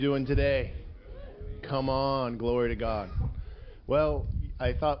Doing today? Come on, glory to God. Well,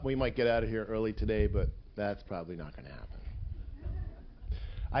 I thought we might get out of here early today, but that's probably not going to happen.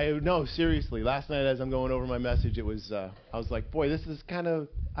 No, seriously, last night as I'm going over my message, I was like, boy, this is kind of,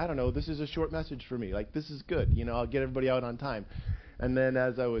 I don't know, this is a short message for me. Like, this is good, I'll get everybody out on time. And then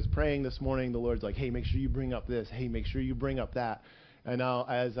as I was praying this morning, the Lord's like, hey, make sure you bring up this. Hey, make sure you bring up that. And now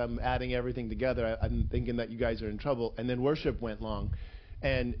as I'm adding everything together, I'm thinking that you guys are in trouble. And then worship went long.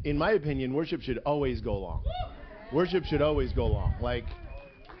 And in my opinion, worship should always go long. Worship should always go long. Like,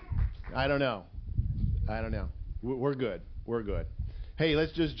 I don't know. We're good. We're good. Hey,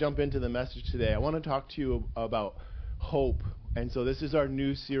 let's just jump into the message today. I want to talk to you about hope. And so this is our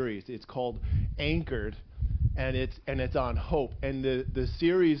new series. It's called Anchored, and it's on hope. And the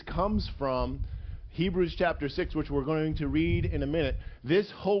series comes from Hebrews chapter 6, which we're going to read in a minute.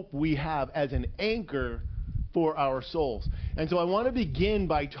 This hope we have as an anchor for our souls. And so I want to begin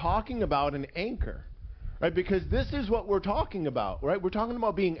by talking about an anchor, right? Because this is what we're talking about, right? We're talking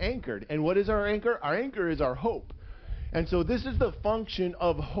about being anchored. And what is our anchor? Our anchor is our hope. And so this is the function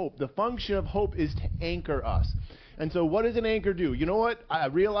of hope. The function of hope is to anchor us. And so what does an anchor do? You know what? I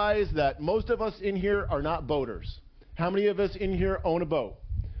realize that most of us in here are not boaters. How many of us in here own a boat?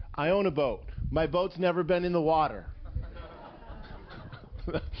 I own a boat. My boat's never been in the water.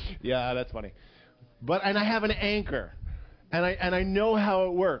 Yeah, that's funny. And I have an anchor, and I know how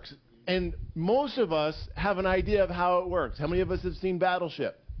it works. And most of us have an idea of how it works. How many of us have seen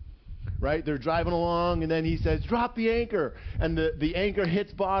Battleship? Right? They're driving along, and then he says, drop the anchor. And the anchor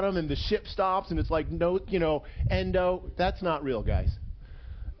hits bottom, and the ship stops, and it's like, no, endo. That's not real, guys.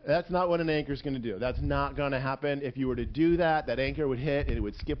 That's not what an anchor is going to do. That's not going to happen. If you were to do that, that anchor would hit, and it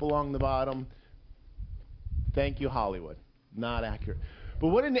would skip along the bottom. Thank you, Hollywood. Not accurate. But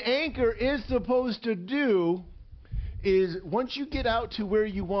what an anchor is supposed to do is once you get out to where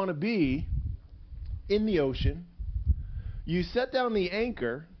you want to be in the ocean, you set down the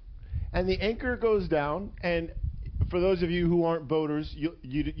anchor, and the anchor goes down. And for those of you who aren't boaters,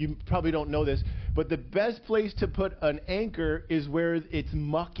 you probably don't know this, but the best place to put an anchor is where it's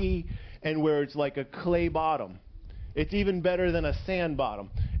mucky and where it's like a clay bottom. It's even better than a sand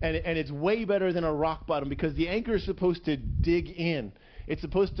bottom. And it's way better than a rock bottom because the anchor is supposed to dig in. It's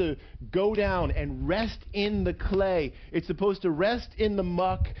supposed to go down and rest in the clay. It's supposed to rest in the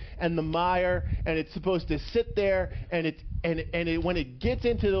muck and the mire, and it's supposed to sit there, and when it gets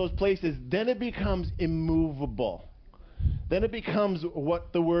into those places, then it becomes immovable. Then it becomes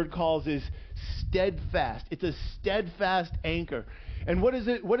what the word calls is steadfast. It's a steadfast anchor. And what is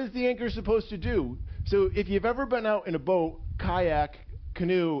the anchor supposed to do? So if you've ever been out in a boat, kayak,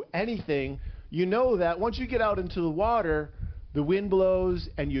 canoe, anything, you know that once you get out into the water, the wind blows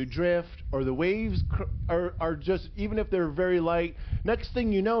and you drift, or the waves are just, even if they're very light, next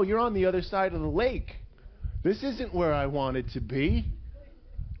thing you know, you're on the other side of the lake. This isn't where I wanted to be.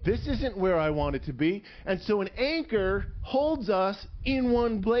 This isn't where I wanted to be. And so an anchor holds us in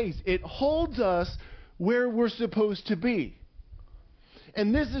one place. It holds us where we're supposed to be.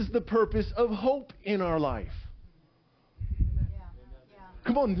 And this is the purpose of hope in our life.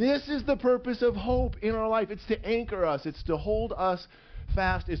 Come on, this is the purpose of hope in our life. It's to anchor us. It's to hold us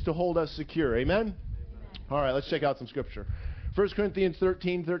fast. It's to hold us secure. Amen? All right, let's check out some scripture. 1 Corinthians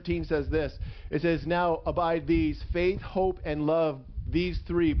 13:13 says this. It says, now abide these, faith, hope, and love, these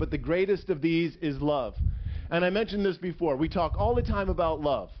three, but the greatest of these is love. And I mentioned this before. We talk all the time about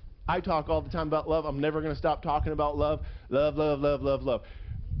love. I talk all the time about love. I'm never going to stop talking about love. Love, love, love, love, love.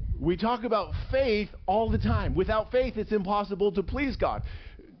 We talk about faith all the time. Without faith, it's impossible to please God.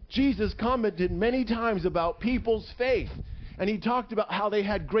 Jesus commented many times about people's faith. And he talked about how they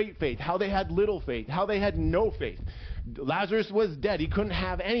had great faith, how they had little faith, how they had no faith. Lazarus was dead. He couldn't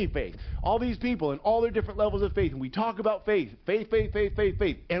have any faith. All these people and all their different levels of faith. And we talk about faith. Faith, faith, faith, faith,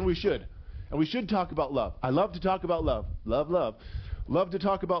 faith. And we should. And we should talk about love. I love to talk about love. Love, love. Love to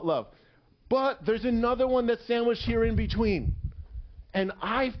talk about love. But there's another one that's sandwiched here in between. And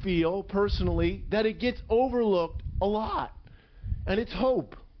I feel, personally, that it gets overlooked a lot. And it's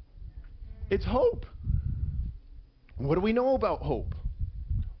hope. It's hope. What do we know about hope?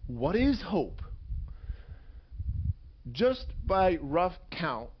 What is hope? Just by rough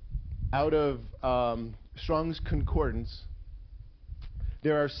count, out of Strong's Concordance,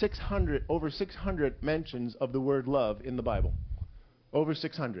 there are over 600 mentions of the word love in the Bible. Over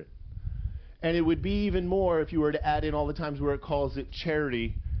 600. And it would be even more if you were to add in all the times where it calls it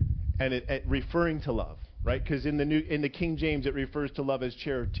charity and it referring to love, right? Because in the King James it refers to love as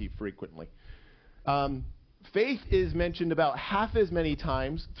charity frequently. Faith is mentioned about half as many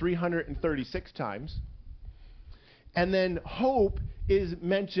times, 336 times. And then hope is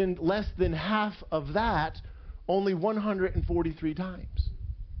mentioned less than half of that, only 143 times.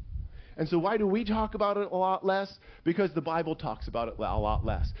 And so why do we talk about it a lot less? Because the Bible talks about it a lot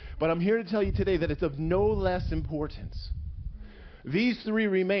less. But I'm here to tell you today that it's of no less importance. These three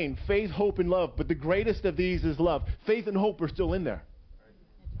remain: faith, hope, and love. But the greatest of these is love. Faith and hope are still in there.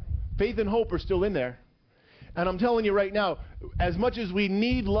 Faith and hope are still in there. And I'm telling you right now, as much as we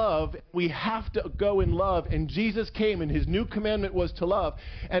need love, we have to go in love. And Jesus came, and his new commandment was to love.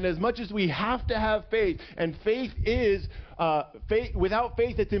 And as much as we have to have faith, and faith is, without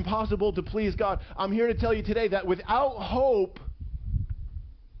faith, it's impossible to please God. I'm here to tell you today that without hope,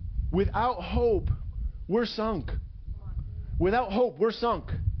 we're sunk. Without hope, we're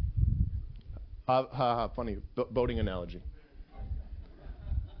sunk. Funny boating analogy.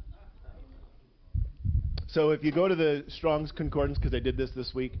 So if you go to the Strong's Concordance, because I did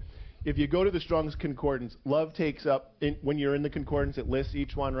this week, if you go to the Strong's Concordance, love takes up, when you're in the concordance, it lists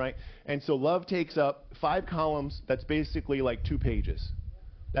each one, right? And so love takes up 5 columns. That's basically like 2 pages.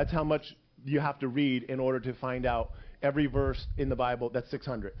 That's how much you have to read in order to find out every verse in the Bible. That's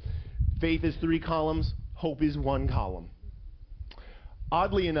 600. Faith is 3 columns. Hope is 1 column.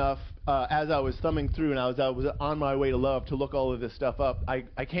 Oddly enough, as I was thumbing through and I was on my way to love to look all of this stuff up,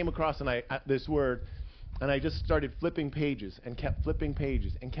 I came across this word. And I just started flipping pages and kept flipping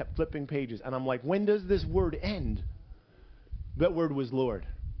pages and kept flipping pages. And I'm like, when does this word end? That word was Lord.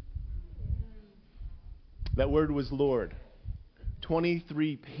 That word was Lord.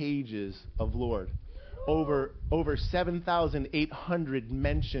 23 pages of Lord. Over 7,800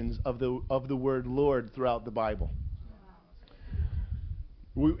 mentions of the word Lord throughout the Bible.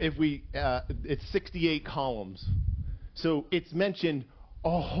 It's 68 columns. So it's mentioned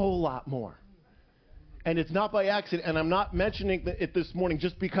a whole lot more. And it's not by accident, and I'm not mentioning it this morning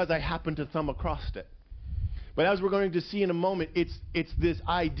just because I happened to thumb across it. But as we're going to see in a moment, it's this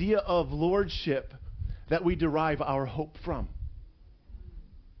idea of lordship that we derive our hope from.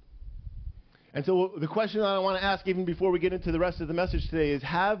 And so the question that I want to ask, even before we get into the rest of the message today, is: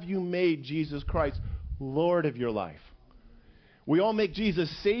 have you made Jesus Christ Lord of your life? We all make Jesus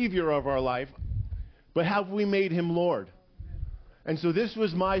Savior of our life, but have we made him Lord? And so this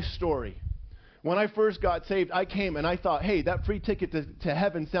was my story. When I first got saved, I came and I thought, hey, that free ticket to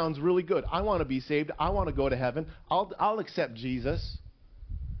heaven sounds really good. I want to be saved. I want to go to heaven. I'll accept Jesus.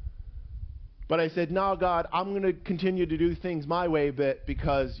 But I said, no, God, I'm going to continue to do things my way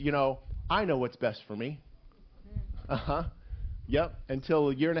because, I know what's best for me. Yep. Until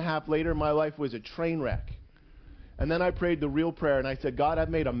a year and a half later, my life was a train wreck. And then I prayed the real prayer and I said, God, I've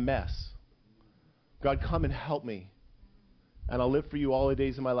made a mess. God, come and help me. And I'll live for you all the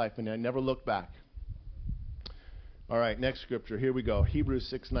days of my life. And I never looked back. All right, next scripture. Here we go.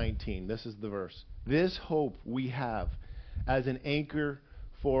 Hebrews 6:19. This is the verse. This hope we have as an anchor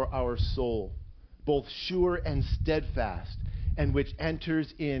for our soul, both sure and steadfast, and which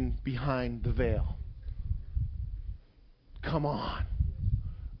enters in behind the veil. Come on.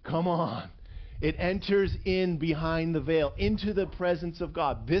 Come on. It enters in behind the veil, into the presence of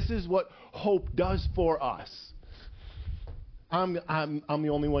God. This is what hope does for us. I'm the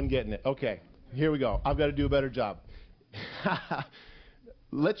only one getting it. Okay, here we go. I've got to do a better job.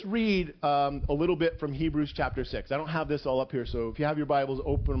 Let's read a little bit from Hebrews chapter 6. I don't have this all up here, so if you have your Bibles,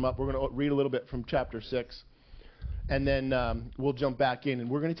 open them up. We're going to read a little bit from chapter 6, and then we'll jump back in, and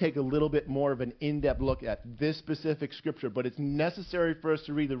we're going to take a little bit more of an in-depth look at this specific scripture, but it's necessary for us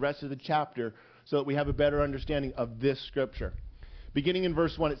to read the rest of the chapter so that we have a better understanding of this scripture. Beginning in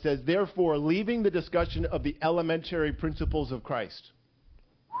verse 1, it says, therefore, leaving the discussion of the elementary principles of Christ.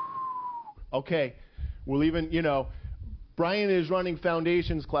 Okay, we're leaving, Brian is running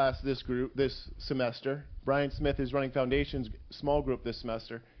Foundations class this semester. Brian Smith is running Foundations small group this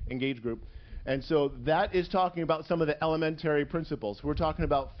semester, Engage group. And so that is talking about some of the elementary principles. We're talking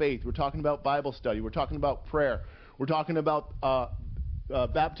about faith. We're talking about Bible study. We're talking about prayer. We're talking about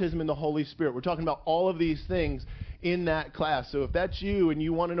baptism in the Holy Spirit. We're talking about all of these things in that class. So if that's you and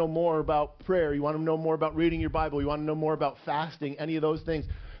you want to know more about prayer, you want to know more about reading your Bible, you want to know more about fasting, any of those things,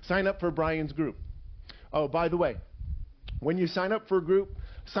 sign up for Brian's group. Oh, by the way, when you sign up for a group,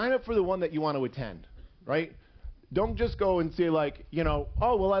 sign up for the one that you want to attend, right? Don't just go and say oh,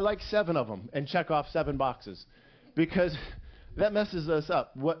 well, I like 7 of them and check off 7 boxes, because that messes us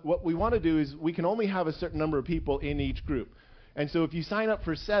up. What we want to do is we can only have a certain number of people in each group. And so if you sign up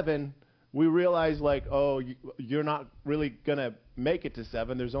for 7, we realize you're not really going to make it to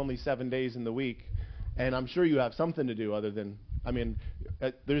 7. There's only 7 days in the week. And I'm sure you have something to do other than,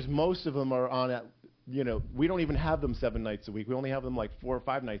 there's most of them are on at, we don't even have them 7 nights a week. We only have them 4 or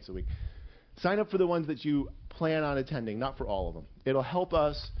 5 nights a week. Sign up for the ones that you plan on attending, not for all of them. It'll help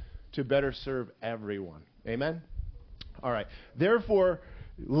us to better serve everyone. Amen? All right. Therefore,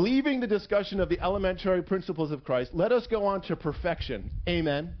 leaving the discussion of the elementary principles of Christ, let us go on to perfection.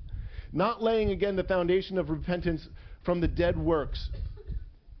 Amen? Not laying again the foundation of repentance from the dead works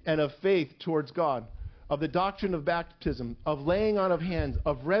and of faith towards God, of the doctrine of baptism, of laying on of hands,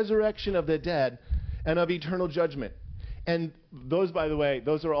 of resurrection of the dead, and of eternal judgment. And those, by the way,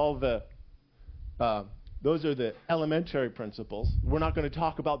 those are all the elementary principles. We're not going to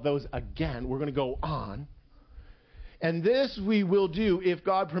talk about those again. We're going to go on. And this we will do if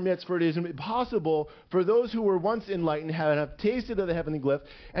God permits, for it is impossible for those who were once enlightened, have tasted of the heavenly gift,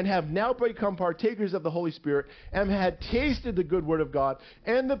 and have now become partakers of the Holy Spirit, and had tasted the good word of God,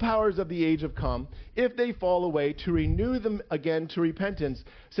 and the powers of the age have come, if they fall away, to renew them again to repentance,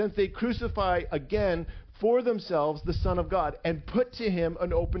 since they crucify again for themselves the Son of God, and put to him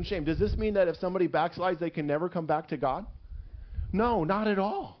an open shame. Does this mean that if somebody backslides, they can never come back to God? No, not at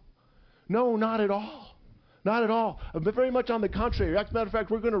all. No, not at all. Not at all. But very much on the contrary. As a matter of fact,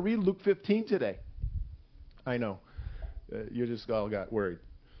 we're going to read Luke 15 today. I know. You just all got worried.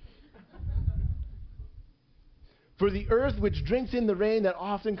 For the earth which drinks in the rain that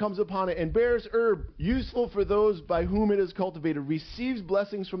often comes upon it and bears herb useful for those by whom it is cultivated receives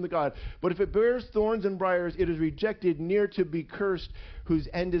blessings from the God. But if it bears thorns and briars, it is rejected, near to be cursed, whose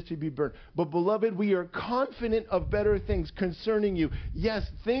end is to be burned. But beloved, we are confident of better things concerning you. Yes,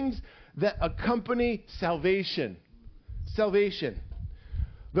 things that accompany salvation. Salvation.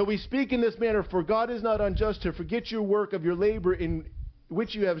 Though we speak in this manner, for God is not unjust to forget your work of your labor in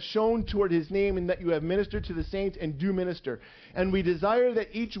which you have shown toward his name, and that you have ministered to the saints and do minister. And we desire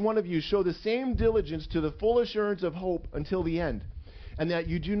that each one of you show the same diligence to the full assurance of hope until the end, and that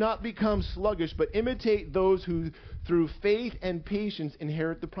you do not become sluggish, but imitate those who through faith and patience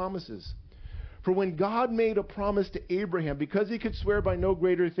inherit the promises. For when God made a promise to Abraham, because he could swear by no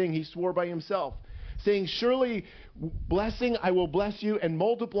greater thing, he swore by himself, saying, surely blessing I will bless you, and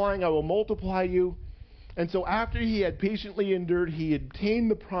multiplying I will multiply you. And so after he had patiently endured, he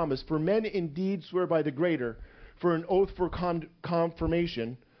obtained the promise. For men indeed swear by the greater, for an oath for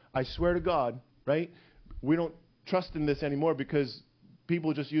confirmation. I swear to God, right? We don't trust in this anymore because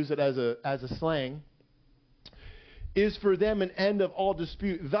people just use it as a slang. Is for them an end of all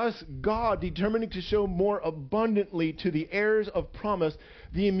dispute. Thus God, determining to show more abundantly to the heirs of promise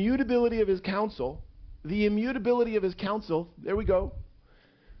the immutability of his counsel, there we go,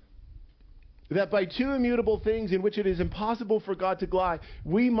 that by two immutable things in which it is impossible for God to lie,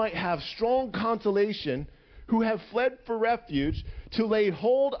 we might have strong consolation, who have fled for refuge, to lay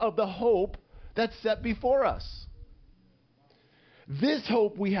hold of the hope that's set before us. This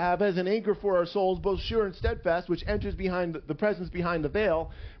hope we have as an anchor for our souls, both sure and steadfast, which enters behind the presence behind the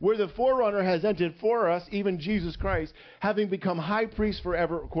veil, where the forerunner has entered for us, even Jesus Christ, having become high priest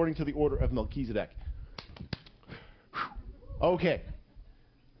forever according to the order of Melchizedek. Okay.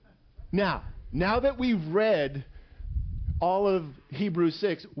 Now that we've read all of Hebrews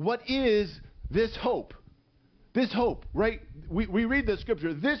 6, what is this hope? This hope, right? We read the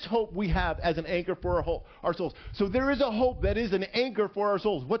scripture. This hope we have as an anchor for our souls. So there is a hope that is an anchor for our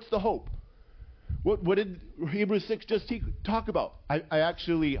souls. What's the hope? What did Hebrews 6 just talk about? I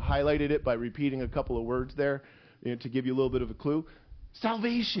actually highlighted it by repeating a couple of words there, to give you a little bit of a clue.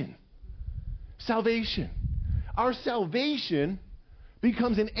 Salvation. Salvation. Our salvation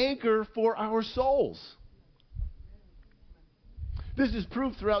becomes an anchor for our souls. This is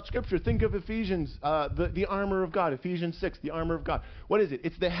proof throughout Scripture. Think of Ephesians, the armor of God. Ephesians 6, the armor of God. What is it?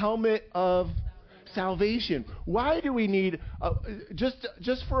 It's the helmet of salvation. Why do we need,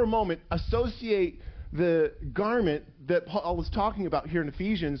 just for a moment, associate the garment that Paul was talking about here in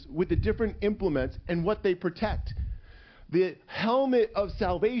Ephesians with the different implements and what they protect. The helmet of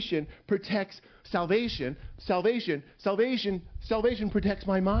salvation protects salvation. Salvation protects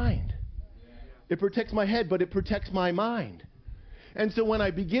my mind. It protects my head, but it protects my mind. And so when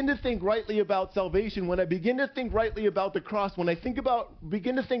I begin to think rightly about salvation, when I begin to think rightly about the cross, when I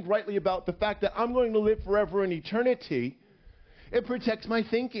begin to think rightly about the fact that I'm going to live forever in eternity, it protects my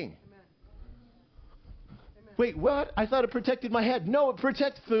thinking. Amen. Wait, what? I thought it protected my head. No, it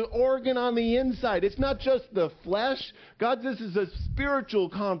protects the organ on the inside. It's not just the flesh. God, this is a spiritual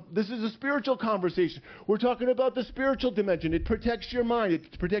conversation. We're talking about the spiritual dimension. It protects your mind.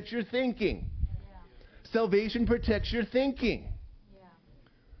 It protects your thinking. Yeah. Salvation protects your thinking.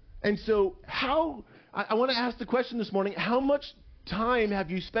 And so I want to ask the question this morning, how much time have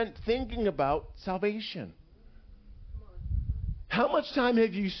you spent thinking about salvation? How much time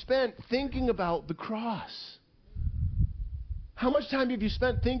have you spent thinking about the cross? How much time have you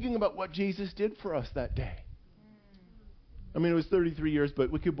spent thinking about what Jesus did for us that day? I mean, it was 33 years,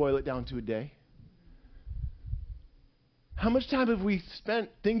 but we could boil it down to a day. How much time have we spent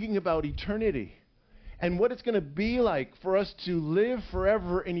thinking about eternity and what it's going to be like for us to live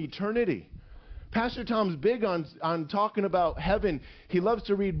forever in eternity? Pastor Tom's big on talking about heaven. He loves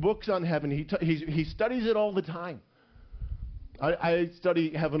to read books on heaven. He studies it all the time. I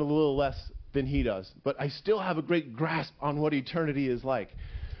study heaven a little less than he does, but I still have a great grasp on what eternity is like.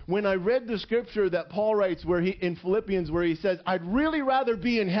 When I read the scripture that Paul writes in Philippians where he says, I'd really rather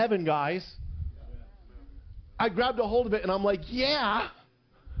be in heaven, guys. I grabbed a hold of it and I'm like, yeah.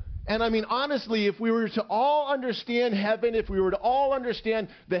 And I mean, honestly, if we were to all understand heaven, if we were to all understand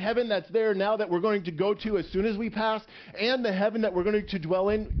the heaven that's there now that we're going to go to as soon as we pass, and the heaven that we're going to dwell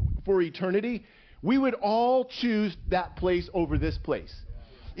in for eternity, we would all choose that place over this place.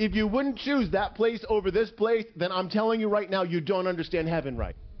 If you wouldn't choose that place over this place, then I'm telling you right now, you don't understand heaven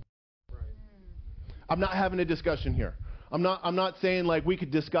right. I'm not having a discussion here. I'm not saying like we could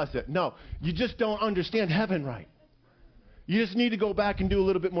discuss it. No, you just don't understand heaven right. You just need to go back and do a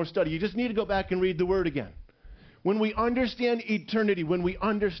little bit more study. You just need to go back and read the Word again. When we understand eternity, when we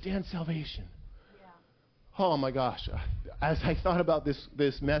understand salvation. Yeah. Oh my gosh. As I thought about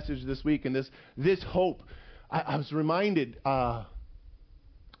this message this week and this hope, I was reminded,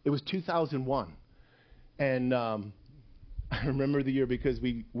 it was 2001. And I remember the year because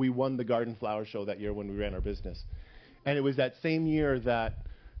we won the Garden Flower Show that year when we ran our business. And it was that same year that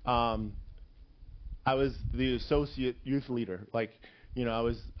I was the associate youth leader. Like, you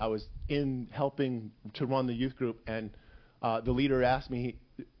know, I was in helping to run the youth group, and the leader asked me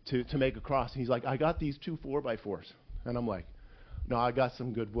to make a cross. He's like, I got these 2 4x4s. And I'm like, no, I got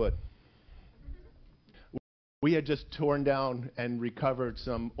some good wood. We had just torn down and recovered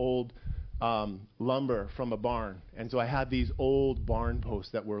some old lumber from a barn. And so I had these old barn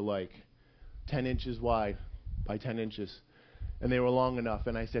posts that were like 10 inches wide by 10 inches. And they were long enough.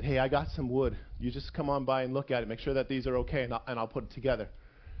 And I said, hey, I got some wood. You just come on by and look at it. Make sure that these are okay, and I'll put it together.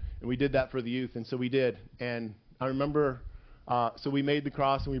 And we did that for the youth, and so we did. And I remember, so we made the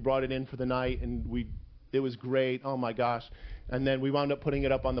cross, and we brought it in for the night, and it was great. Oh, my gosh. And then we wound up putting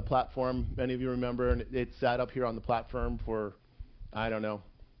it up on the platform. Many of you remember, and it sat up here on the platform for, I don't know,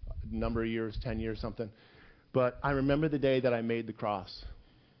 a number of years, 10 years, something. But I remember the day that I made the cross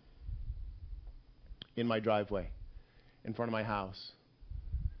in my driveway, in front of my house.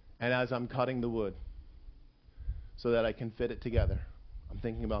 And as I'm cutting the wood so that I can fit it together, I'm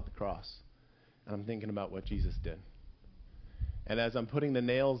thinking about the cross. And I'm thinking about what Jesus did. And as I'm putting the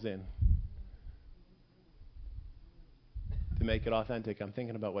nails in to make it authentic, I'm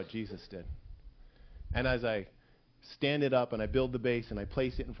thinking about what Jesus did. And as I stand it up and I build the base and I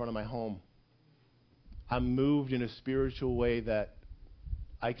place it in front of my home, I'm moved in a spiritual way that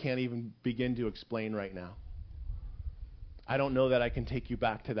I can't even begin to explain right now. I don't know that I can take you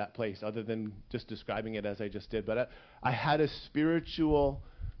back to that place other than just describing it as I just did. But I had a spiritual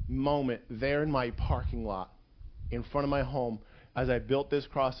moment there in my parking lot in front of my home as I built this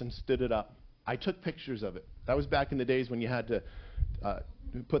cross and stood it up. I took pictures of it. That was back in the days when you had to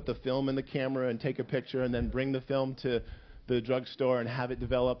put the film in the camera and take a picture and then bring the film to the drugstore and have it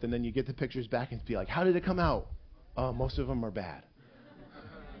developed, and then you get the pictures back and be like, how did it come out? Most of them are bad.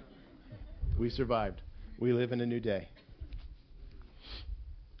 We survived. We live in a new day.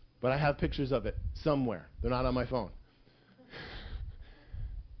 But I have pictures of it somewhere. They're not on my phone.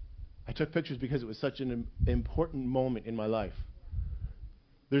 I took pictures because it was such an important moment in my life.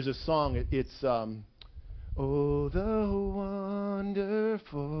 There's a song, it's, oh, the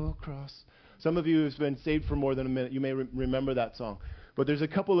wonderful cross. Some of you have been saved for more than a minute. You may remember that song. But there's a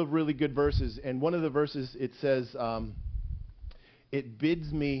couple of really good verses. And one of the verses, it says, it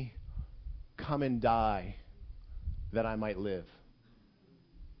bids me come and die that I might live.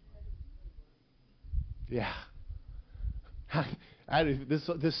 Yeah.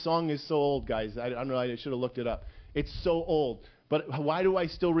 This song is so old, guys. I don't know. I should have looked it up. It's so old. But why do I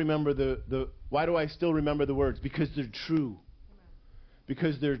still remember why do I still remember the words? Because they're true.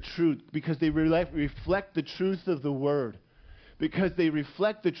 Because they're true. Because they reflect the truth of the word. Because they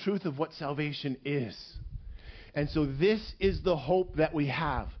reflect the truth of what salvation is. And so this is the hope that we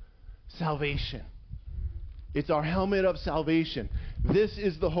have. Salvation. It's our helmet of salvation. This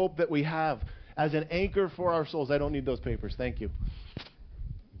is the hope that we have as an anchor for our souls. I don't need those papers. Thank you.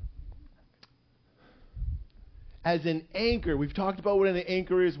 As an anchor, we've talked about what an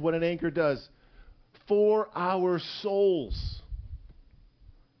anchor is, what an anchor does for our souls.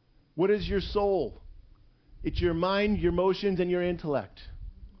 What is your soul? It's your mind, your emotions, and your intellect.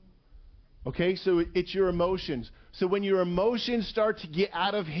 Okay, so it's your emotions. So when your emotions start to get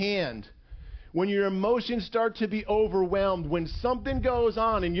out of hand, when your emotions start to be overwhelmed, when something goes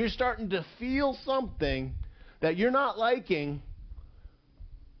on and you're starting to feel something that you're not liking,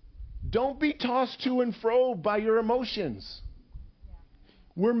 don't be tossed to and fro by your emotions.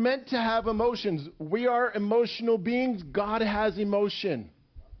 We're meant to have emotions. We are emotional beings. God has emotion.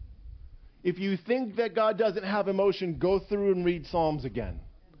 If you think that God doesn't have emotion, go through and read Psalms again.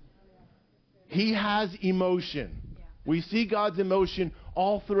 He has emotion. We see God's emotion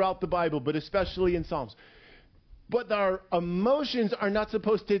all throughout the Bible, but especially in Psalms. But our emotions are not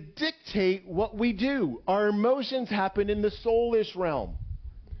supposed to dictate what we do. Our emotions happen in the soulish realm.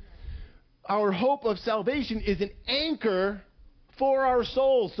 Our hope of salvation is an anchor for our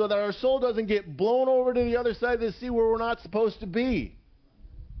soul so that our soul doesn't get blown over to the other side of the sea where we're not supposed to be.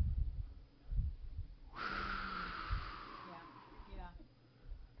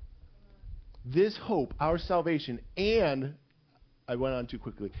 This hope, our salvation, and, I went on too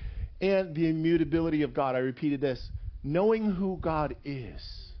quickly, and the immutability of God. I repeated this. Knowing who God is.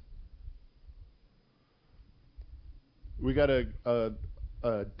 We got a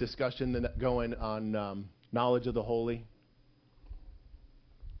discussion going on knowledge of the holy,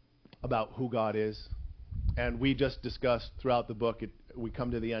 about who God is. And we just discussed throughout the book, we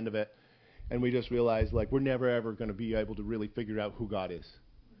come to the end of it, and we just realized, like, we're never ever going to be able to really figure out who God is.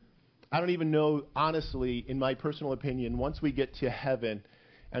 I don't even know, honestly, in my personal opinion, once we get to heaven,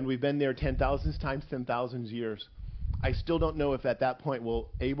 and we've been there 10,000 times 10,000 years, I still don't know if at that point we'll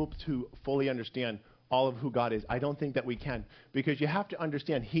able to fully understand all of who God is. I don't think that we can, because you have to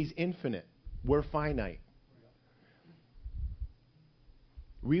understand He's infinite. We're finite.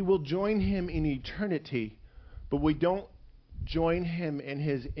 We will join Him in eternity, but we don't join Him in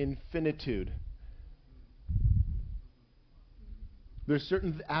His infinitude. There's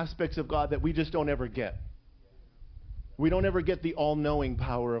certain aspects of God that we just don't ever get. We don't ever get the all-knowing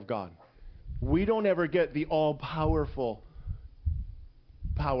power of God. We don't ever get the all-powerful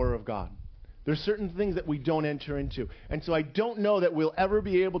power of God. There's certain things that we don't enter into. And so I don't know that we'll ever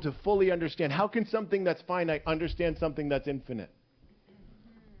be able to fully understand. How can something that's finite understand something that's infinite?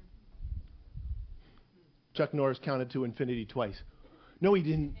 Chuck Norris counted to infinity twice. No, he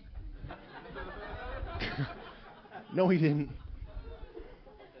didn't. No, he didn't.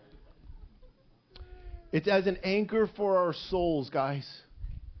 It's as an anchor for our souls, guys.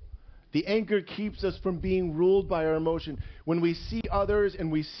 The anchor keeps us from being ruled by our emotion. When we see others and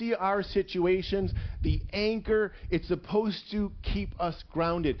we see our situations, the anchor, it's supposed to keep us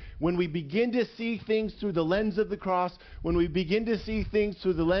grounded. When we begin to see things through the lens of the cross, when we begin to see things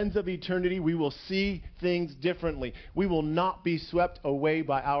through the lens of eternity, we will see things differently. We will not be swept away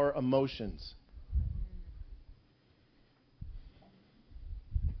by our emotions.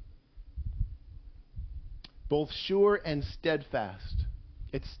 Both sure and steadfast.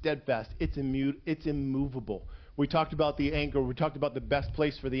 It's steadfast. It's immovable. We talked about the anchor. We talked about the best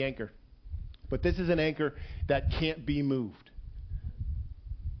place for the anchor. But this is an anchor that can't be moved.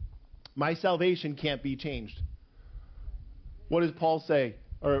 My salvation can't be changed. What does Paul say?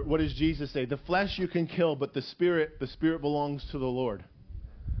 Or what does Jesus say? The flesh you can kill, but the spirit belongs to the Lord.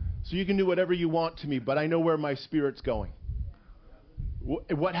 So you can do whatever you want to me, but I know where my spirit's going.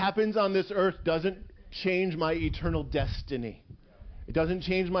 What happens on this earth doesn't change my eternal destiny. It doesn't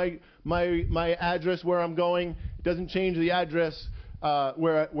change my address where I'm going. It doesn't change the address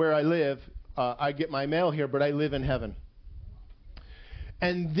where I live. I get my mail here, but I live in heaven.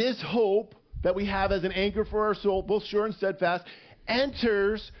 And this hope that we have as an anchor for our soul, both sure and steadfast,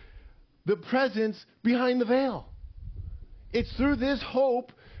 enters the presence behind the veil. It's through this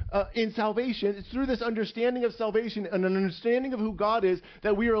hope in salvation, it's through this understanding of salvation and an understanding of who God is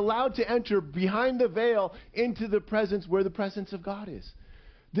that we are allowed to enter behind the veil into the presence where the presence of God is.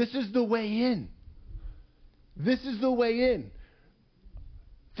 This is the way in. This is the way in.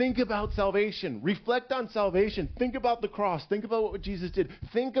 Think about salvation. Reflect on salvation. Think about the cross. Think about what Jesus did.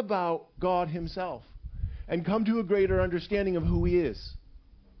 Think about God Himself. And come to a greater understanding of who He is.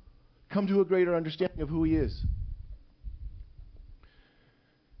 Come to a greater understanding of who He is.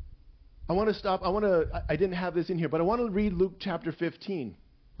 I want to stop. I didn't have this in here, but I want to read Luke chapter 15.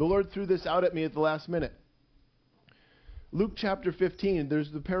 The Lord threw this out at me at the last minute. Luke chapter 15, there's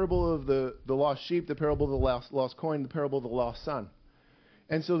the parable of the lost sheep, the parable of the lost coin, the parable of the lost son.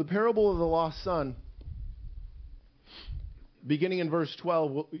 And so the parable of the lost son, beginning in verse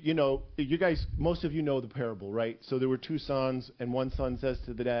 12, you know, you guys, most of you know the parable, right? So there were two sons, and one son says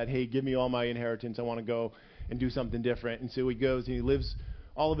to the dad, hey, give me all my inheritance. I want to go and do something different. And so he goes and he lives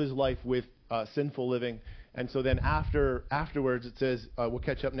all of his life with sinful living. And so then afterwards it says, we'll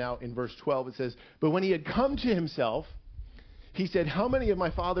catch up now in verse 12. It says, but when he had come to himself, he said, how many of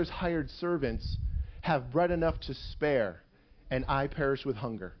my father's hired servants have bread enough to spare, and I perish with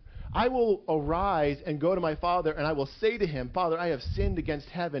hunger? I will arise and go to my father, and I will say to him, Father, I have sinned against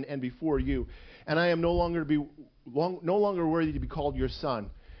heaven and before you, and I am no longer worthy to be called your son.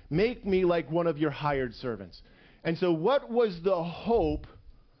 Make me like one of your hired servants. And so what was the hope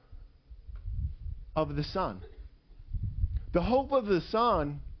of the son? The hope of the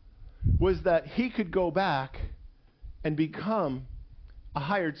son was that he could go back and become a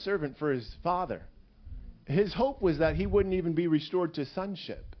hired servant for his father. His hope was that he wouldn't even be restored to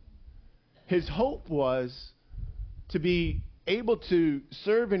sonship. His hope was to be able to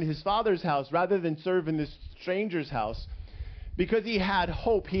serve in his father's house rather than serve in this stranger's house, because he had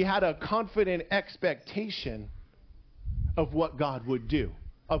hope. He had a confident expectation of what God would do,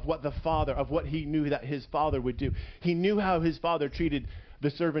 of what he knew that his father would do. He knew how his father treated the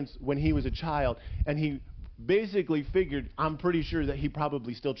servants when he was a child, and he basically figured, I'm pretty sure that he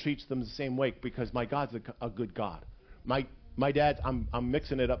probably still treats them the same way, because my God's a good God. My dad, I'm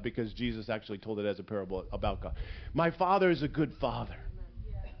mixing it up because Jesus actually told it as a parable about God. My father is a good father.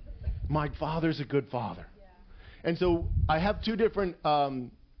 My father's a good father. And so I have two different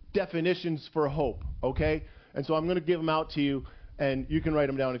definitions for hope, okay? And so I'm going to give them out to you, and you can write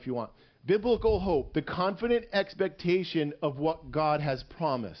them down if you want. Biblical hope, the confident expectation of what God has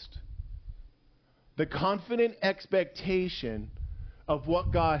promised. The confident expectation of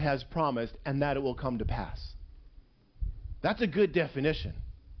what God has promised and that it will come to pass. That's a good definition.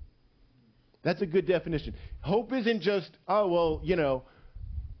 That's a good definition. Hope isn't just, oh, well, you know,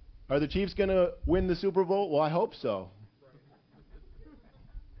 are the Chiefs going to win the Super Bowl? Well, I hope so.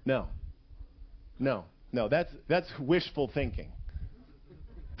 No. That's wishful thinking.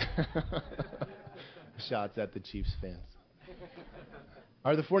 Shots at the Chiefs fans.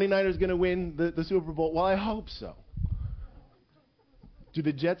 Are the 49ers going to win the Super Bowl? Well, I hope so. Do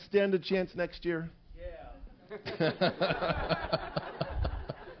the Jets stand a chance next year? Yeah.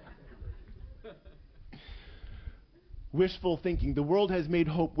 Wishful thinking. The world has made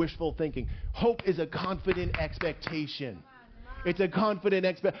hope wishful thinking. Hope is a confident expectation. It's a confident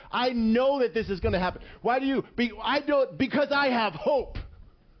expectation. I know that this is going to happen. Why do you? I know it because I have hope.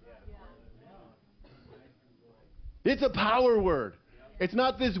 It's a power word. It's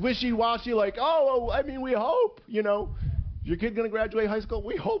not this wishy-washy like, oh, well, I mean, we hope, you know. Is your kid going to graduate high school?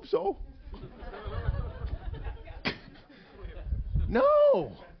 We hope so.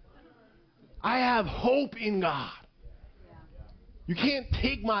 No. I have hope in God. You can't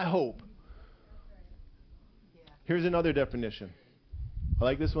take my hope. Here's another definition. I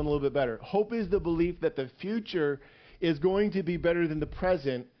like this one a little bit better. Hope is the belief that the future is going to be better than the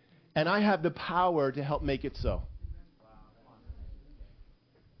present, and I have the power to help make it so.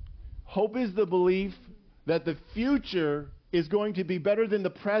 Hope is the belief that the future is going to be better than the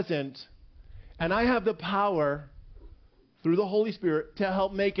present, and I have the power through the Holy Spirit to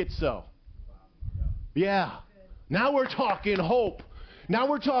help make it so. Yeah. Now we're talking hope. Now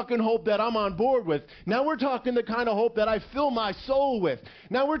we're talking hope that I'm on board with. Now we're talking the kind of hope that I fill my soul with.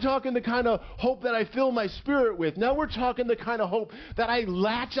 Now we're talking the kind of hope that I fill my spirit with. Now we're talking the kind of hope that I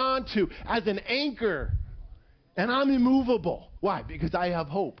latch onto as an anchor. And I'm immovable. Why? Because I have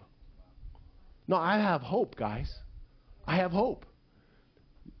hope. No, I have hope, guys. I have hope.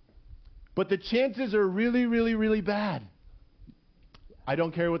 But the chances are really, really, really bad. I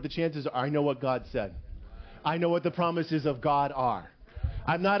don't care what the chances are. I know what God said. I know what the promises of God are.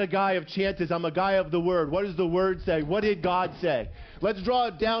 I'm not a guy of chances. I'm a guy of the Word. What does the Word say? What did God say? Let's draw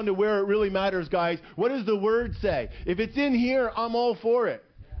it down to where it really matters, guys. What does the Word say? If it's in here, I'm all for it.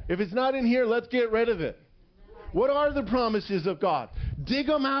 If it's not in here, let's get rid of it. What are the promises of God? Dig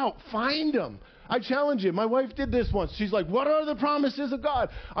them out. Find them. I challenge you. My wife did this once. She's like, what are the promises of God?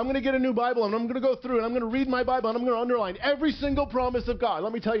 I'm going to get a new Bible, and I'm going to go through, and I'm going to read my Bible, and I'm going to underline every single promise of God.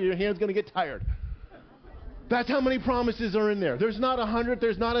 Let me tell you, your hand's going to get tired. That's how many promises are in there. There's not 100,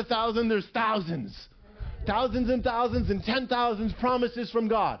 there's not 1,000, there's thousands. Thousands and thousands and 10,000 promises from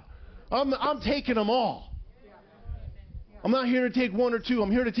God. I'm taking them all. I'm not here to take one or two.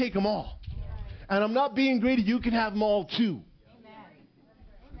 I'm here to take them all. And I'm not being greedy. You can have them all too.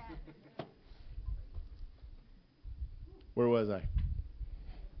 Where was I?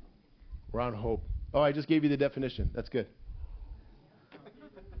 We're on hope. Oh, I just gave you the definition. That's good.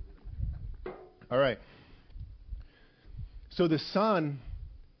 All right. So the son,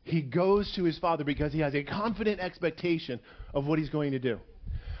 he goes to his father because he has a confident expectation of what he's going to do.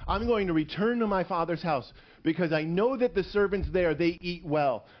 I'm going to return to my father's house because I know that the servants there, they eat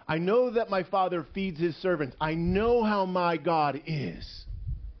well. I know that my father feeds his servants. I know how my God is.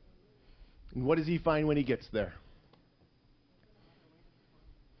 And what does he find when he gets there?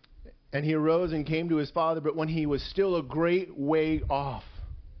 And he arose and came to his father, but when he was still a great way off,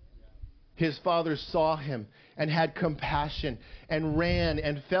 his father saw him and had compassion and ran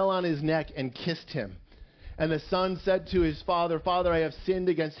and fell on his neck and kissed him. And the son said to his father, Father, I have sinned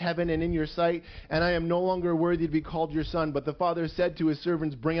against heaven and in your sight, and I am no longer worthy to be called your son. But the father said to his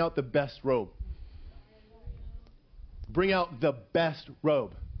servants, bring out the best robe. Bring out the best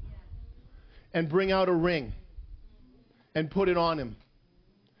robe. And bring out a ring and put it on him.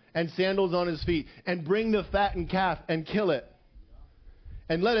 And sandals on his feet. And bring the fattened calf and kill it.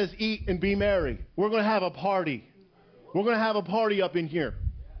 And let us eat and be merry. We're going to have a party. We're going to have a party up in here.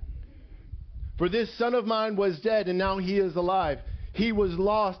 For this son of mine was dead, and now he is alive. He was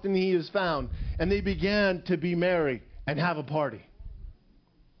lost, and he is found. And they began to be merry and have a party.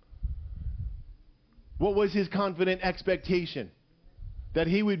 What was his confident expectation? That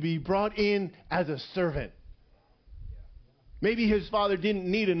he would be brought in as a servant. Maybe his father didn't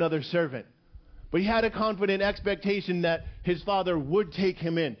need another servant. But he had a confident expectation that his father would take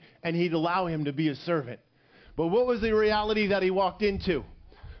him in and he'd allow him to be a servant. But what was the reality that he walked into?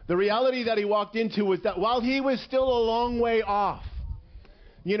 The reality that he walked into was that while he was still a long way off,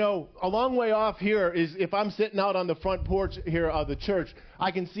 you know, a long way off here is if I'm sitting out on the front porch here of the church,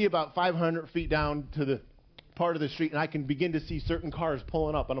 I can see about 500 feet down to the part of the street and I can begin to see certain cars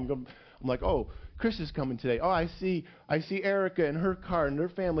pulling up and I'm like, oh, Chris is coming today. Oh, I see Erica and her car and her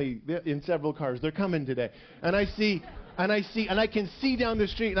family in several cars. They're coming today. And I can see down the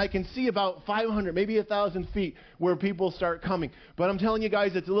street and I can see about 500, maybe 1,000 feet where people start coming. But I'm telling you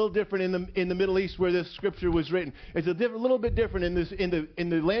guys, it's a little different in the Middle East where this scripture was written. It's a little bit different in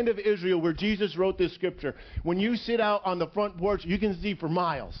the land of Israel where Jesus wrote this scripture. When you sit out on the front porch, you can see for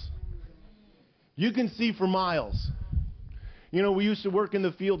miles. You can see for miles. You know, we used to work in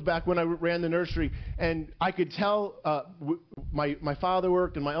the field back when I ran the nursery, and I could tell my father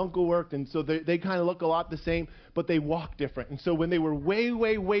worked and my uncle worked, and so they kind of look a lot the same, but they walk different. And so when they were way,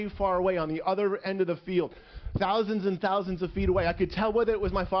 way, way far away on the other end of the field, thousands and thousands of feet away, I could tell whether it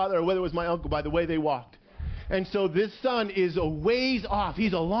was my father or whether it was my uncle by the way they walked. And so this son is a ways off.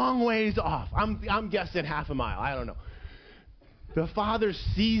 He's a long ways off. I'm guessing half a mile. I don't know. The father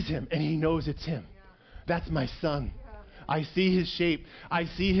sees him, and he knows it's him. That's my son. I see his shape. I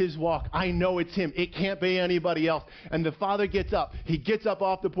see his walk. I know it's him. It can't be anybody else. And the father gets up. He gets up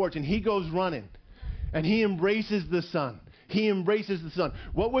off the porch and he goes running. And he embraces the son. He embraces the son.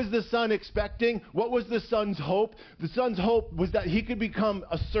 What was the son expecting? What was the son's hope? The son's hope was that he could become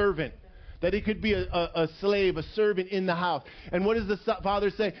a servant. That he could be a slave, a servant in the house. And what does the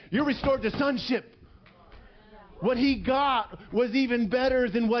father say? You're restored to sonship. What he got was even better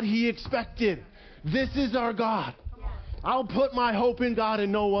than what he expected. This is our God. I'll put my hope in God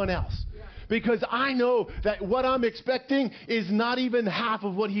and no one else. Because I know that what I'm expecting is not even half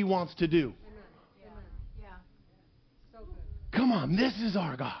of what he wants to do. Yeah. So good. Come on, this is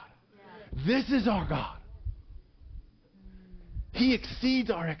our God. This is our God. He exceeds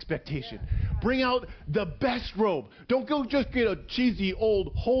our expectation. Bring out the best robe. Don't go just get a cheesy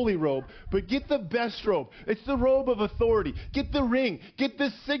old holy robe, but get the best robe. It's the robe of authority. Get the ring. Get the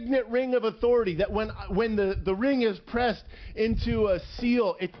signet ring of authority that when the ring is pressed into a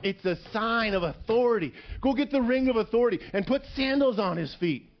seal, it's a sign of authority. Go get the ring of authority and put sandals on his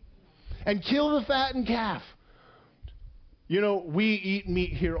feet. And kill the fattened calf. You know, we eat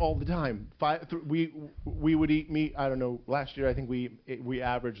meat here all the time. We would eat meat, I don't know, last year I think we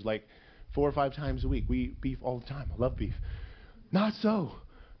averaged like 4 or 5 times a week. We eat beef all the time. I love beef. Not so.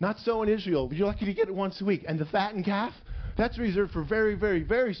 Not so in Israel. You're lucky to get it once a week. And the fattened calf, that's reserved for very, very,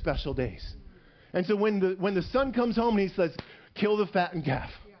 very special days. And so when the son comes home and he says, kill the fattened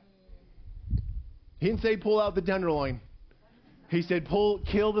calf. He didn't say pull out the tenderloin. He said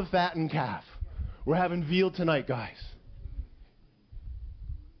kill the fattened calf. We're having veal tonight, guys.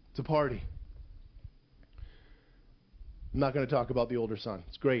 It's a party. I'm not going to talk about the older son.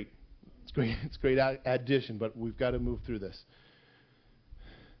 It's great. It's great. It's a great addition, but we've got to move through this.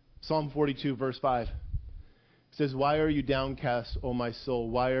 Psalm 42, verse 5. It says, why are you downcast, O my soul?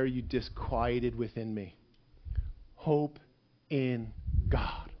 Why are you disquieted within me? Hope in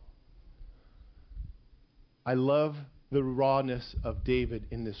God. I love the rawness of David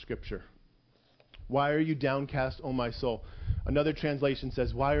in this scripture. Why are you downcast, O my soul? Another translation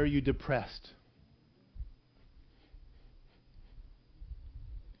says, why are you depressed?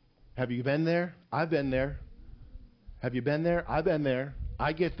 Have you been there? I've been there. Have you been there? I've been there.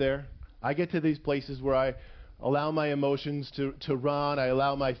 I get there. I get to these places where I allow my emotions to run. I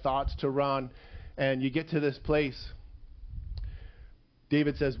allow my thoughts to run. And you get to this place.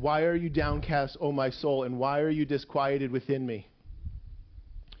 David says, why are you downcast, O my soul, and why are you disquieted within me?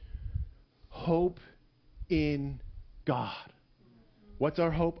 Hope in God. What's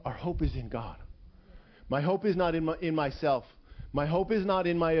our hope? Our hope is in God. My hope is not in myself. My hope is not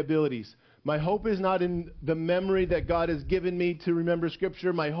in my abilities. My hope is not in the memory that God has given me to remember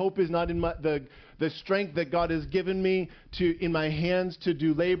Scripture. My hope is not in the strength that God has given me in my hands to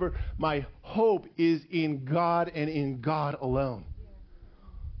do labor. My hope is in God and in God alone.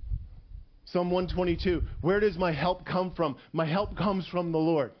 Psalm 122, where does my help come from? My help comes from the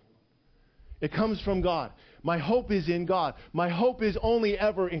Lord. It comes from God. My hope is in God. My hope is only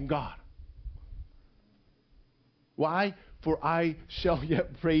ever in God. Why? For I shall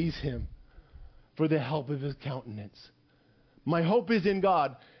yet praise him for the help of his countenance. My hope is in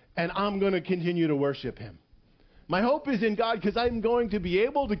God, and I'm going to continue to worship him. My hope is in God because I'm going to be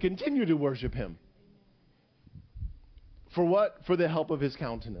able to continue to worship him. For what? For the help of his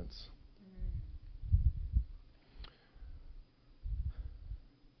countenance.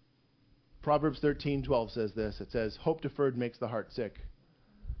 Proverbs 13:12 says this. It says, hope deferred makes the heart sick,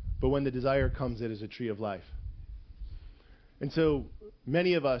 but when the desire comes, it is a tree of life. And so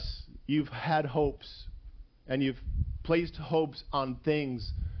many of us, you've had hopes, and you've placed hopes on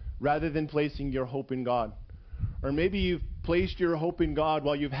things rather than placing your hope in God. Or maybe you've placed your hope in God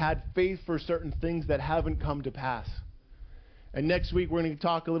while you've had faith for certain things that haven't come to pass. And next week we're going to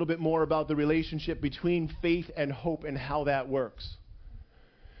talk a little bit more about the relationship between faith and hope and how that works.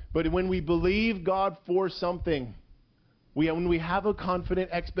 But when we believe God for something, when we have a confident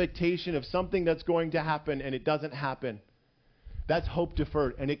expectation of something that's going to happen and it doesn't happen, that's hope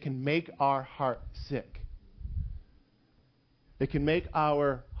deferred, and it can make our heart sick. It can make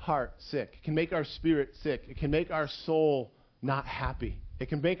our heart sick. It can make our spirit sick. It can make our soul not happy. It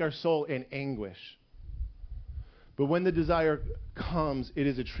can make our soul in anguish. But when the desire comes, it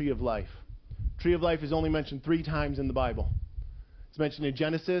is a tree of life. Tree of life is only mentioned 3 times in the Bible. It's mentioned in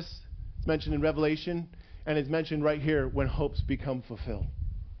Genesis, it's mentioned in Revelation, and it's mentioned right here when hopes become fulfilled.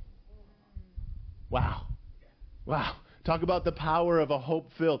 Wow. Wow. Talk about the power of a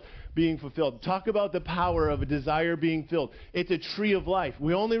hope being fulfilled. Talk about the power of a desire being filled. It's a tree of life.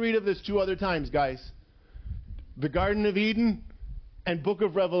 We only read of this 2 other times, guys. The Garden of Eden and Book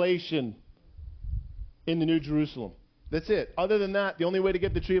of Revelation in the New Jerusalem. That's it. Other than that, the only way to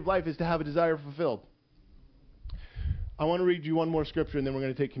get the tree of life is to have a desire fulfilled. I want to read you one more scripture, and then we're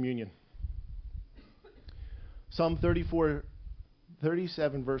going to take communion. Psalm 37,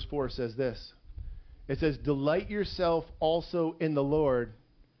 verse 4 says this. It says, delight yourself also in the Lord,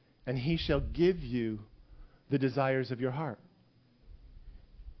 and he shall give you the desires of your heart.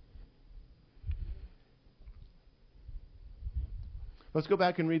 Let's go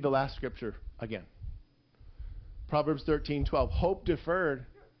back and read the last scripture again. Proverbs 13:12. Hope deferred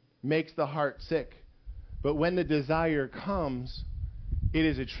makes the heart sick, but when the desire comes, it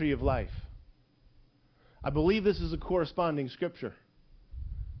is a tree of life. I believe this is a corresponding scripture.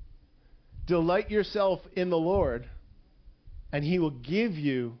 Delight yourself in the Lord, and he will give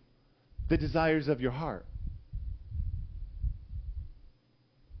you the desires of your heart.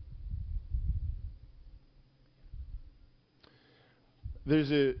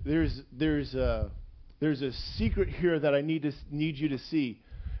 There's a secret here that I need you to see,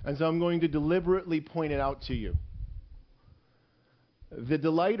 and so I'm going to deliberately point it out to you. The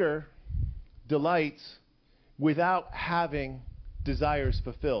delighter delights without having desires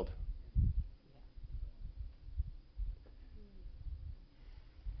fulfilled.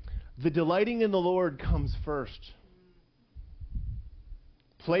 The delighting in the Lord comes first.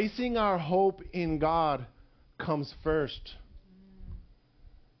 Placing our hope in God comes first.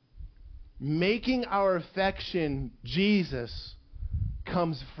 Making our affection Jesus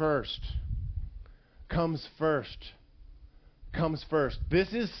comes first. Comes first. Comes first.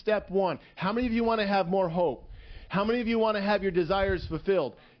 This is step 1. How many of you want to have more hope? How many of you want to have your desires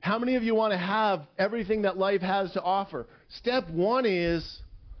fulfilled? How many of you want to have everything that life has to offer? Step one is,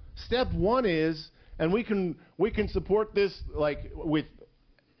 and we can support this like with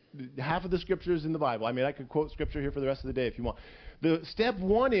half of the scriptures in the Bible. I mean, I could quote scripture here for the rest of the day if you want. The step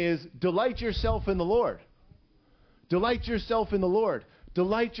 1 is delight yourself in the Lord. Delight yourself in the Lord.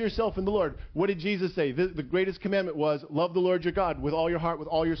 Delight yourself in the Lord. What did Jesus say? The greatest commandment was love the Lord your God with all your heart, with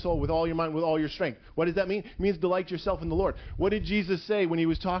all your soul, with all your mind, with all your strength. What does that mean? It means delight yourself in the Lord. What did Jesus say when he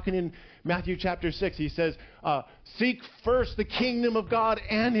was talking in Matthew chapter 6? He says, seek first the kingdom of God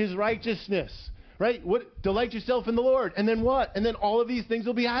and his righteousness. Right? What? Delight yourself in the Lord. And then what? And then all of these things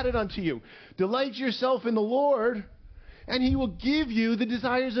will be added unto you. Delight yourself in the Lord, and he will give you the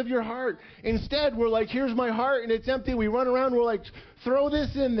desires of your heart. Instead, we're like, here's my heart, and it's empty. We run around, we're like, throw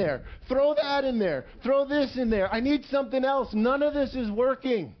this in there. Throw that in there. Throw this in there. I need something else. None of this is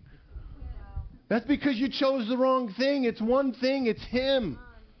working. That's because you chose the wrong thing. It's one thing. It's him.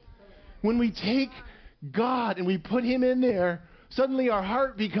 When we take God and we put him in there, suddenly our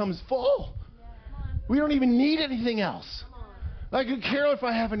heart becomes full. We don't even need anything else. I could care if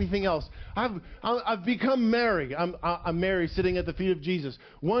I have anything else. I've become Mary. I'm Mary sitting at the feet of Jesus.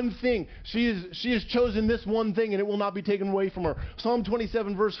 One thing. She has chosen this one thing, and it will not be taken away from her. Psalm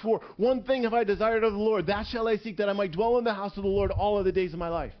 27, verse 4. One thing have I desired of the Lord, that shall I seek, that I might dwell in the house of the Lord all of the days of my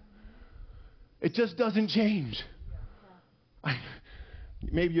life. It just doesn't change.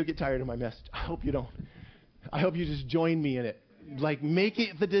 Maybe you'll get tired of my message. I hope you don't. I hope you just join me in it. Like, make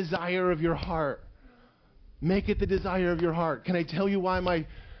it the desire of your heart. Make it the desire of your heart. Can I tell you why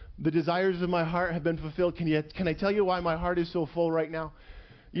the desires of my heart have been fulfilled? Can I tell you why my heart is so full right now?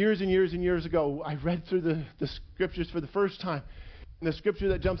 Years and years and years ago, I read through the scriptures for the first time. And the scripture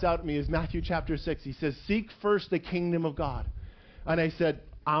that jumps out at me is Matthew chapter 6. He says, seek first the kingdom of God. And I said,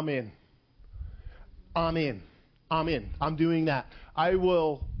 I'm in. I'm in. I'm in. I'm doing that. I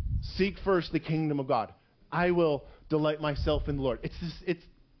will seek first the kingdom of God. I will delight myself in the Lord. It's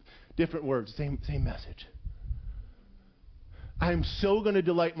different words, same message. I'm so going to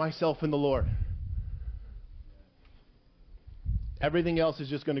delight myself in the Lord. Everything else is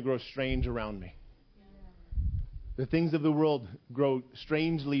just going to grow strange around me. The things of the world grow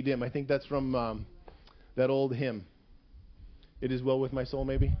strangely dim. I think that's from that old hymn. It is well with my soul,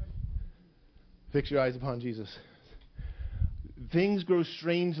 maybe? Fix your eyes upon Jesus. Things grow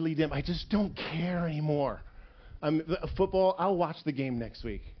strangely dim. I just don't care anymore. Football, I'll watch the game next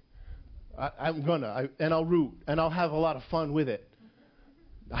week. And I'll root, and I'll have a lot of fun with it.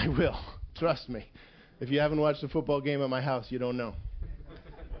 I will. Trust me. If you haven't watched a football game at my house, you don't know.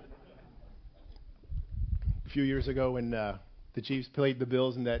 A few years ago when the Chiefs played the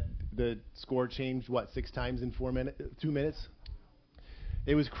Bills and that the score changed, 6 times in 2 minutes?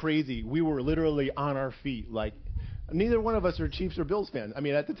 It was crazy. We were literally on our feet. Like, neither one of us are Chiefs or Bills fans. I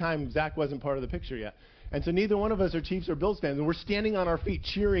mean, at the time, Zach wasn't part of the picture yet. And so neither one of us are Chiefs or Bills fans. And we're standing on our feet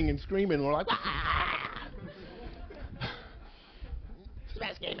cheering and screaming. And we're like, ah! It's the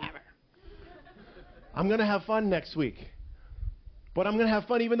best game ever. I'm going to have fun next week. But I'm going to have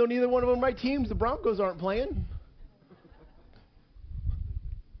fun even though neither one of them are my teams. The Broncos aren't playing.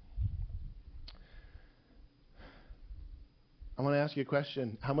 I want to ask you a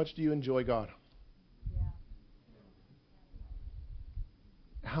question. How much do you enjoy God? Yeah.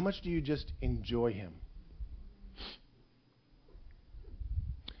 How much do you just enjoy him?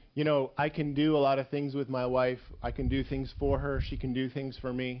 You know, I can do a lot of things with my wife. I can do things for her. She can do things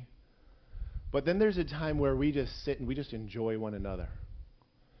for me. But then there's a time where we just sit and we just enjoy one another.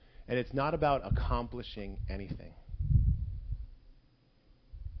 And it's not about accomplishing anything.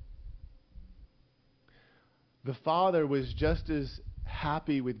 The Father was just as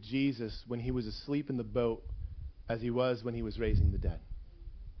happy with Jesus when he was asleep in the boat as he was when he was raising the dead.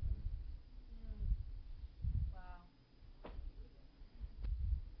 Wow.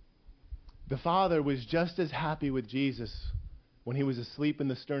 The Father was just as happy with Jesus when he was asleep in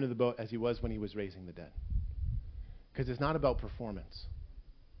the stern of the boat as he was when he was raising the dead. Because it's not about performance.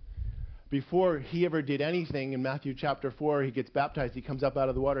 Before he ever did anything, in Matthew chapter 4, he gets baptized. He comes up out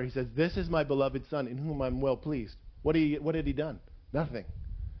of the water. He says, "This is my beloved Son, in whom I'm well pleased." What had he done? Nothing.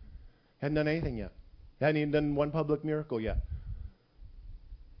 Hadn't done anything yet. Hadn't even done one public miracle yet.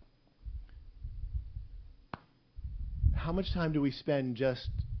 How much time do we spend just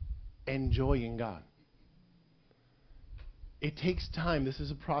enjoying God? It takes time. This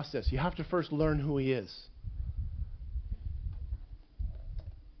is a process. You have to first learn who he is.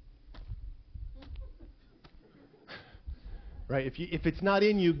 Right? If it's not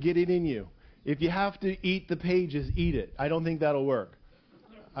in you, get it in you. If you have to eat the pages, eat it. I don't think that'll work.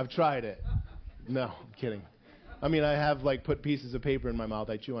 I've tried it. No, I'm kidding. I mean, I have put pieces of paper in my mouth.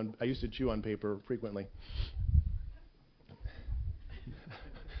 I used to chew on paper frequently.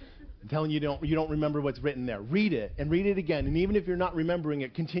 I'm telling you, you don't remember what's written there. Read it and read it again. And even if you're not remembering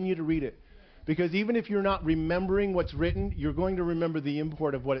it, continue to read it. Because even if you're not remembering what's written, you're going to remember the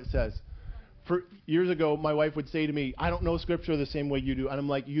import of what it says. For years ago, my wife would say to me, "I don't know Scripture the same way you do." And I'm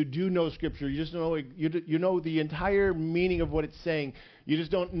like, "You do know Scripture. You just know you know the entire meaning of what it's saying. You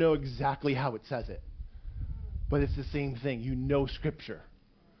just don't know exactly how it says it." But it's the same thing. You know Scripture.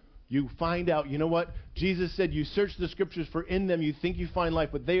 You find out, you know what? Jesus said, "You search the Scriptures, for in them you think you find life,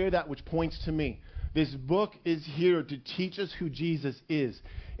 but they are that which points to me." This book is here to teach us who Jesus is.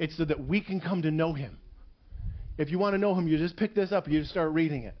 It's so that we can come to know him. If you want to know him, you just pick this up and you just start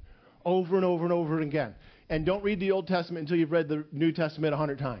reading it over and over and over again. And don't read the Old Testament until you've read the New Testament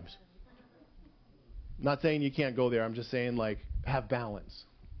 100 times. I'm not saying you can't go there. I'm just saying, like, have balance.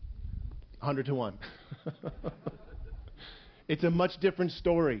 100 to 1. It's a much different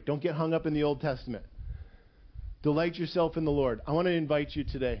story. Don't get hung up in the Old Testament. Delight yourself in the Lord. I want to invite you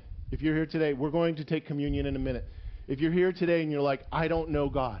today. If you're here today, we're going to take communion in a minute. If you're here today and you're like, I don't know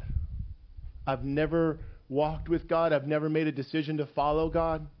God. I've never walked with God. I've never made a decision to follow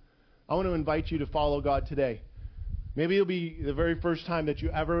God. I want to invite you to follow God today. Maybe it'll be the very first time that you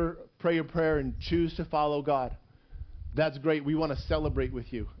ever pray a prayer and choose to follow God. That's great. We want to celebrate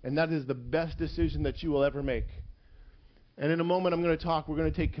with you. And that is the best decision that you will ever make. And in a moment, we're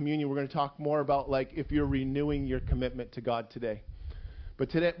going to take communion. We're going to talk more about, like, if you're renewing your commitment to God today. But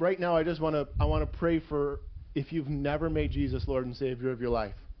today, right now, I want to pray for if you've never made Jesus Lord and Savior of your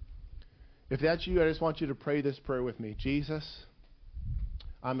life. If that's you, I just want you to pray this prayer with me. Jesus,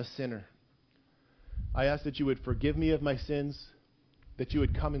 I'm a sinner. I ask that you would forgive me of my sins, that you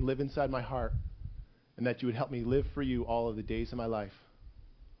would come and live inside my heart, and that you would help me live for you all of the days of my life.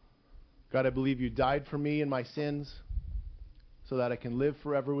 God, I believe you died for me and my sins so that I can live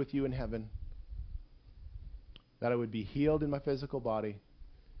forever with you in heaven, that I would be healed in my physical body,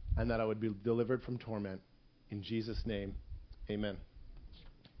 and that I would be delivered from torment. In Jesus' name, amen.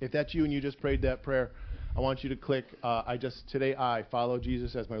 If that's you and you just prayed that prayer, I want you to click, today I follow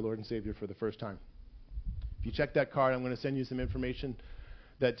Jesus as my Lord and Savior for the first time. If you check that card, I'm going to send you some information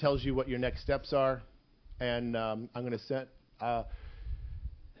that tells you what your next steps are. And I'm going to set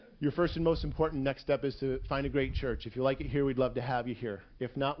your first and most important next step is to find a great church. If you like it here, we'd love to have you here.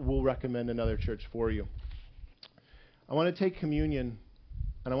 If not, we'll recommend another church for you. I want to take communion,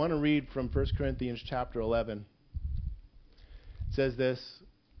 and I want to read from 1 Corinthians chapter 11. It says this,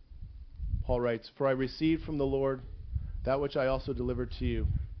 Paul writes, "For I received from the Lord that which I also delivered to you,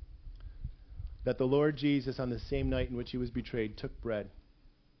 that the Lord Jesus, on the same night in which he was betrayed, took bread.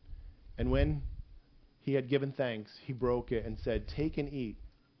 And when he had given thanks, he broke it and said, 'Take and eat.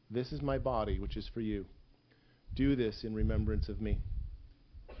 This is my body, which is for you. Do this in remembrance of me.'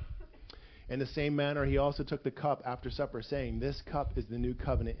 In the same manner, he also took the cup after supper, saying, 'This cup is the new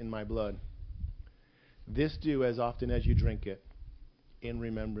covenant in my blood. This do as often as you drink it, in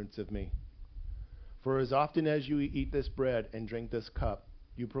remembrance of me. For as often as you eat this bread and drink this cup,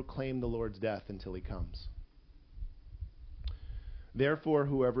 you proclaim the Lord's death until he comes. Therefore,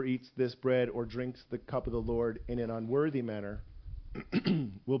 whoever eats this bread or drinks the cup of the Lord in an unworthy manner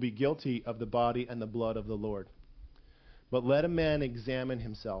will be guilty of the body and the blood of the Lord. But let a man examine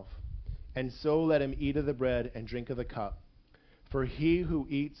himself, and so let him eat of the bread and drink of the cup. For he who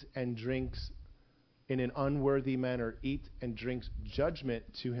eats and drinks in an unworthy manner eats and drinks judgment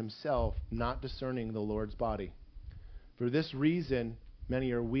to himself, not discerning the Lord's body. For this reason,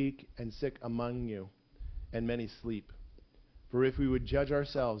 many are weak and sick among you, and many sleep. For if we would judge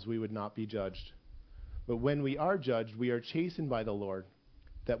ourselves, we would not be judged. But when we are judged, we are chastened by the Lord,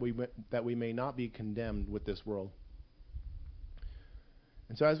 that we may not be condemned with this world."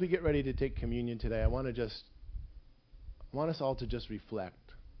 And so as we get ready to take communion today, I want us all to just reflect.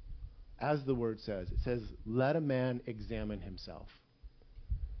 As the word says, it says, let a man examine himself.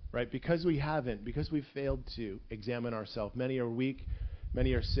 Right? Because we failed to examine ourselves. Many are weak,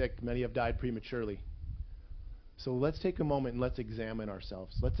 many are sick, many have died prematurely. So let's take a moment and let's examine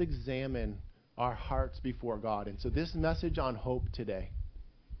ourselves. Let's examine our hearts before God. And so this message on hope today,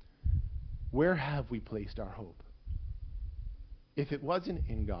 where have we placed our hope? If it wasn't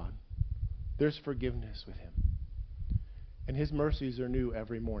in God, there's forgiveness with him. And his mercies are new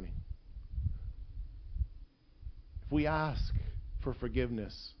every morning. If we ask for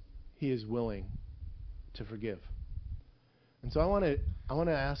forgiveness, he is willing to forgive. And so I want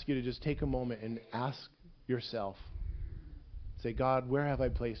to ask you to just take a moment and ask yourself, say, God, where have I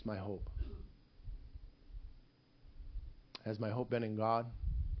placed my hope? Has my hope been in God?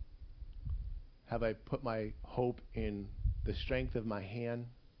 Have I put my hope in the strength of my hand?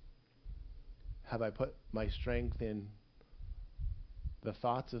 Have I put my strength in the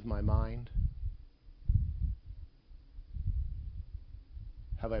thoughts of my mind?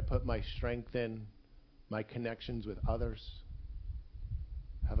 Have I put my strength in my connections with others?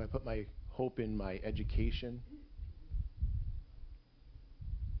 Have I put my hope in my education?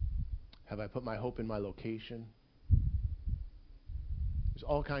 Have I put my hope in my location? There's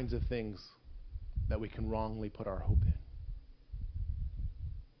all kinds of things that we can wrongly put our hope in.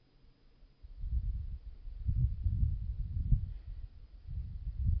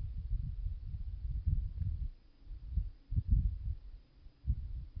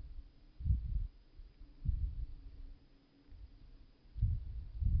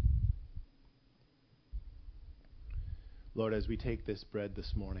 Lord, as we take this bread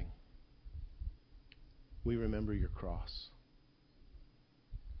this morning, we remember your cross.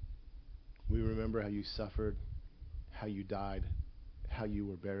 We remember how you suffered, how you died, how you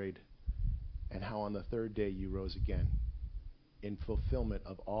were buried, and how on the third day you rose again in fulfillment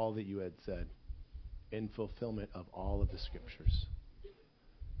of all that you had said, in fulfillment of all of the scriptures.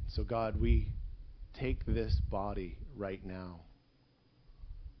 So God, we take this body right now,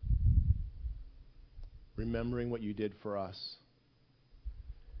 remembering what you did for us.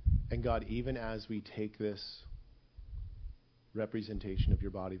 And God, even as we take this representation of your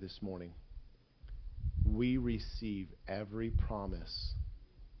body this morning, we receive every promise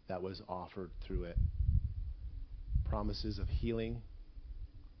that was offered through it. Promises of healing,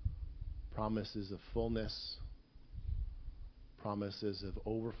 promises of fullness, promises of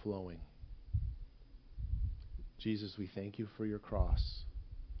overflowing. Jesus, we thank you for your cross.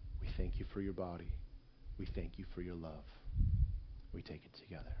 We thank you for your body. We thank you for your love. We take it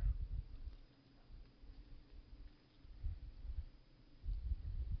together.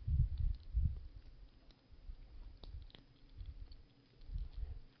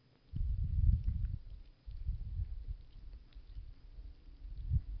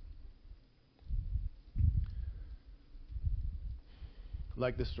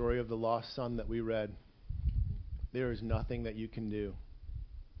 Like the story of the lost son that we read, there is nothing that you can do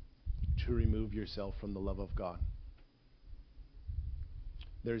to remove yourself from the love of God.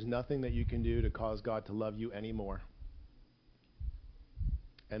 There's nothing that you can do to cause God to love you anymore.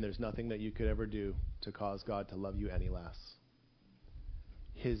 And there's nothing that you could ever do to cause God to love you any less.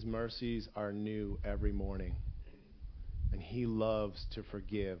 His mercies are new every morning. And he loves to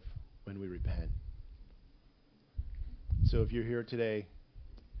forgive when we repent. So if you're here today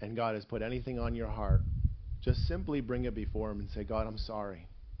and God has put anything on your heart, just simply bring it before him and say, God, I'm sorry.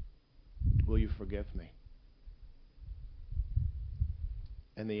 Will you forgive me?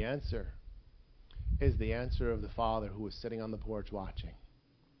 And the answer is the answer of the father who was sitting on the porch watching.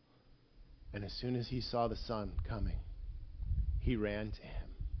 And as soon as he saw the son coming, he ran to him.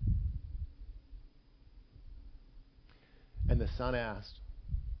 And the son asked,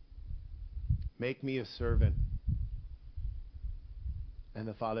 make me a servant. And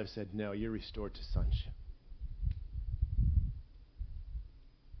the father said, no, you're restored to sonship.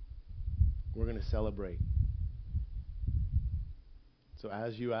 We're going to celebrate. So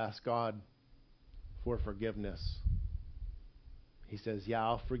as you ask God for forgiveness, he says, yeah,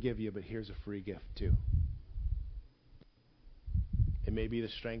 I'll forgive you, but here's a free gift too. It may be the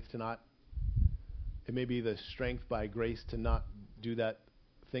strength by grace to not do that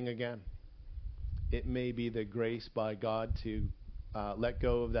thing again. It may be the grace by God to let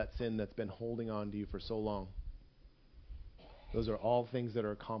go of that sin that's been holding on to you for so long. Those are all things that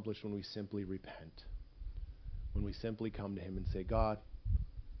are accomplished when we simply repent. When we simply come to him and say, God,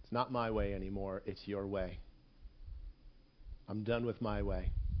 it's not my way anymore, it's your way. I'm done with my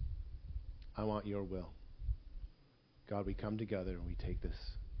way. I want your will. God, we come together and we take this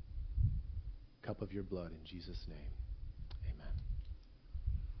cup of your blood in Jesus' name. Amen.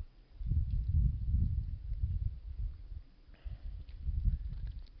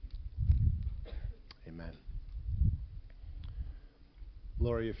 Amen.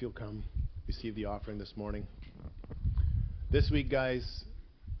 Lori, if you'll come receive the offering this morning. This week, guys,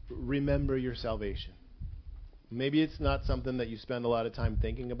 remember your salvation. Maybe it's not something that you spend a lot of time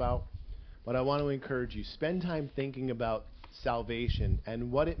thinking about, but I want to encourage you. Spend time thinking about salvation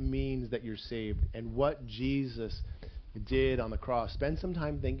and what it means that you're saved and what Jesus did on the cross. Spend some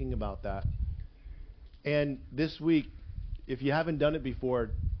time thinking about that. And this week, if you haven't done it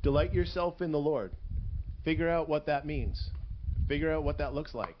before, delight yourself in the Lord. Figure out what that means. Figure out what that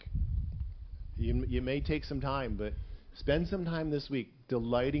looks like. You may take some time, but spend some time this week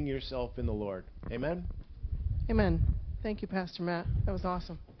delighting yourself in the Lord. Amen? Amen. Thank you, Pastor Matt. That was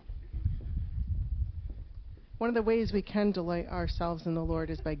awesome. One of the ways we can delight ourselves in the Lord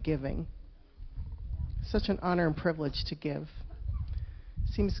is by giving. Such an honor and privilege to give.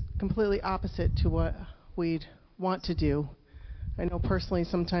 Seems completely opposite to what we'd want to do. I know personally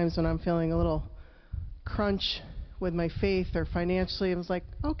sometimes when I'm feeling a little crunch with my faith or financially, I was like,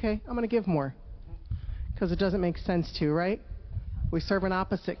 okay, I'm going to give more. Because it doesn't make sense to, right? We serve an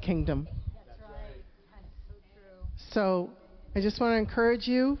opposite kingdom. That's right. That's so true. So I just want to encourage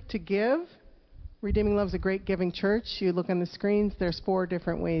you to give. Redeeming Love is a great giving church. You look on the screens, there's 4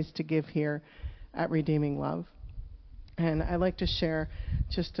 different ways to give here at Redeeming Love. And I like to share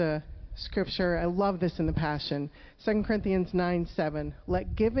just a scripture. I love this in the Passion. 2 Corinthians 9:7.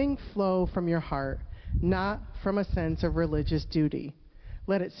 Let giving flow from your heart, not from a sense of religious duty.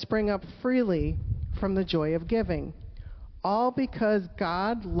 Let it spring up freely from the joy of giving. All because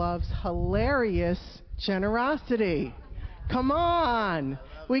God loves hilarious generosity. Come on.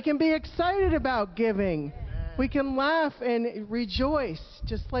 We can be excited about giving. We can laugh and rejoice,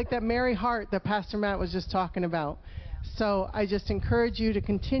 just like that merry heart that Pastor Matt was just talking about. So I just encourage you to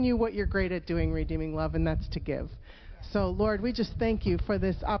continue what you're great at doing, Redeeming Love, and that's to give. So, Lord, we just thank you for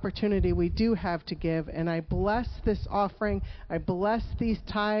this opportunity we do have to give, and I bless this offering. I bless these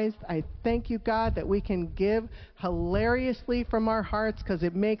tithes. I thank you, God, that we can give hilariously from our hearts because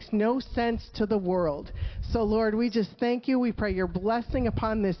it makes no sense to the world. So, Lord, we just thank you. We pray your blessing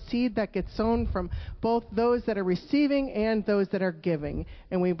upon this seed that gets sown from both those that are receiving and those that are giving.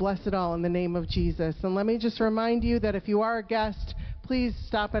 And we bless it all in the name of Jesus. And let me just remind you that if you are a guest, please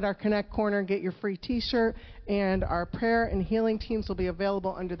stop at our Connect Corner and get your free t-shirt, and our prayer and healing teams will be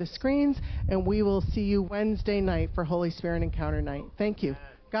available under the screens, and we will see you Wednesday night for Holy Spirit Encounter Night. Thank you.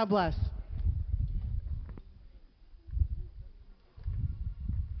 God bless.